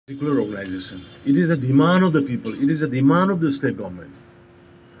particular organization. It is a demand of the people. It is a demand of the state government.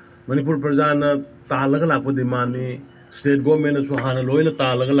 Manipur Prajana talaga lakpa demand ni state government so hana loina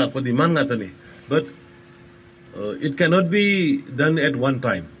talaga lakpa demand ngatani. But it cannot be done at one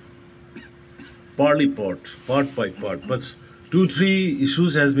time. Partly part by part. But two, three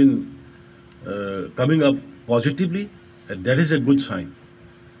issues has been coming up positively, and that is a good sign.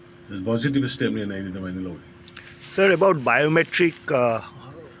 The positive step in the Sir, about biometric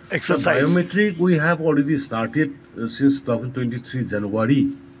exercise. Biometric, we have already started since 2023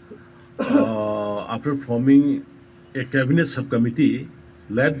 January. After forming a cabinet subcommittee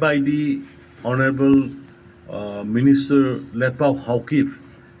led by the Honorable Minister Letpao Haukif.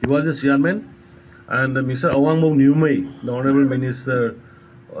 He was the chairman, and Mr. Awangmo Nyumei, the Honorable Minister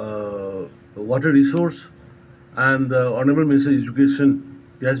Water Resource, and the Honorable Minister Education,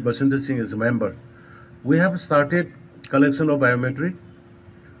 Yes Basanta Singh is a member. We have started collection of biometric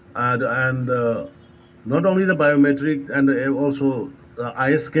and not only the biometric and also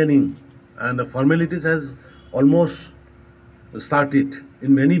eye scanning and the formalities has almost started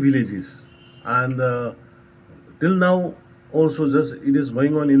in many villages and till now also just it is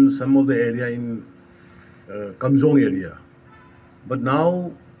going on in some of the area in Kamjong area, but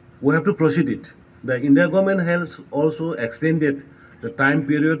now we have to proceed it. The India government has also extended the time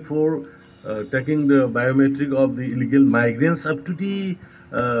period for taking the biometric of the illegal migrants up to the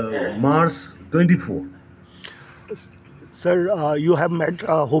March 24. Sir, you have met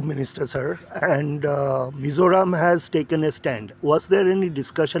Home Minister, sir, and Mizoram has taken a stand. Was there any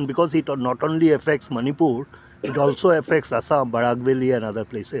discussion, because it not only affects Manipur, it also affects Assam, Barak Valley and other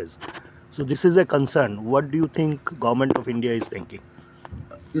places. So this is a concern. What do you think Government of India is thinking?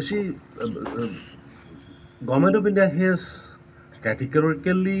 You see, Government of India has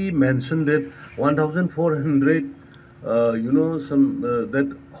categorically mentioned that 1,400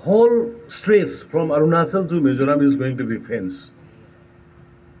 that whole stretch from Arunachal to Mizoram is going to be fenced.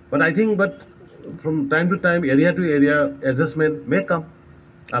 But I think, from time to time, area to area, adjustment may come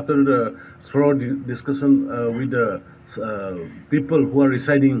after the thorough discussion with the people who are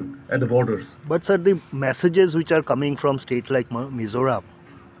residing at the borders. But sir, the messages which are coming from states like Mizoram,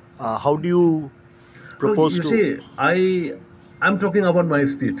 how do you propose to? You see, I'm talking about my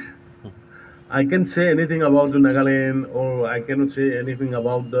state. I can't say anything about the Nagaland or I cannot say anything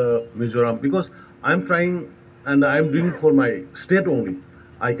about the Mizoram because I'm trying and I'm doing it for my state only.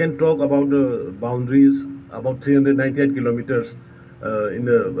 I can talk about the boundaries, about 398 kilometers in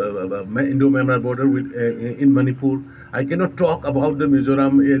the Indo-Myanmar border with in Manipur. I cannot talk about the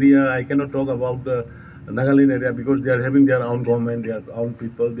Mizoram area. I cannot talk about the Nagaland area because they are having their own government, their own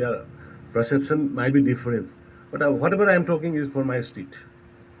people. Their perception might be different. But whatever I'm talking is for my state.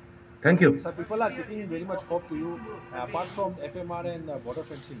 Thank you. Sir, people are giving very much hope to you. Apart from FMR and border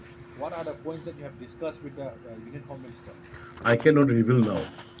fencing, what are the points that you have discussed with the Union Home Minister? I cannot reveal now.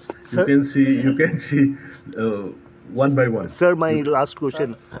 Sir, you can see one by one. Sir, my last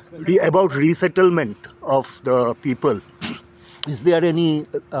question about resettlement of the people. Is there any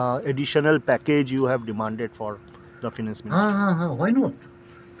additional package you have demanded for the finance minister? Why not?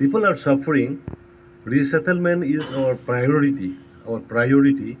 People are suffering. Resettlement is our priority.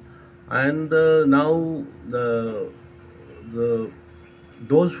 And now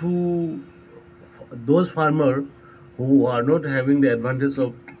those farmers who are not having the advantage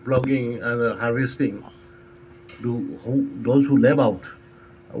of plugging and harvesting, those who live out,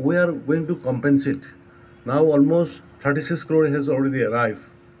 we are going to compensate. Now almost 36 crore has already arrived,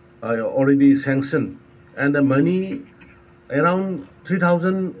 already sanctioned, and the money around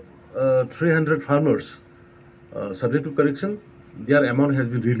 3,300 farmers, subject to correction. Their amount has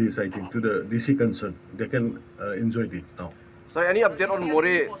been released, I think, to the DC concerned. They can enjoy it now. Sir, any update on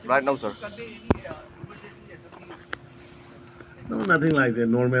More right now, sir? No, nothing like that.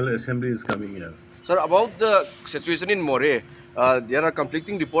 Normal assembly is coming here. Sir, about the situation in More, there are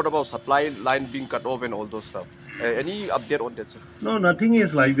conflicting reports about supply line being cut off and all those stuff. Any update on that, sir? No, nothing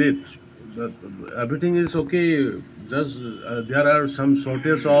is like that. Everything is okay. Just there are some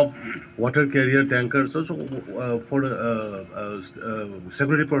shortage of water carrier tankers. Also for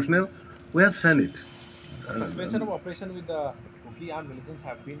security personnel, we have sent it. Suspension of operation with the Kuki armed militants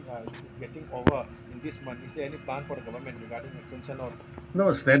have been getting over in this month. Is there any plan for the government regarding extension or?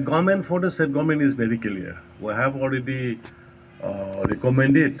 No, for the state government is very clear. We have already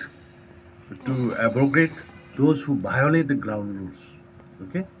recommended to abrogate those who violate the ground rules.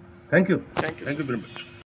 Okay. Thank you. Thank you very much.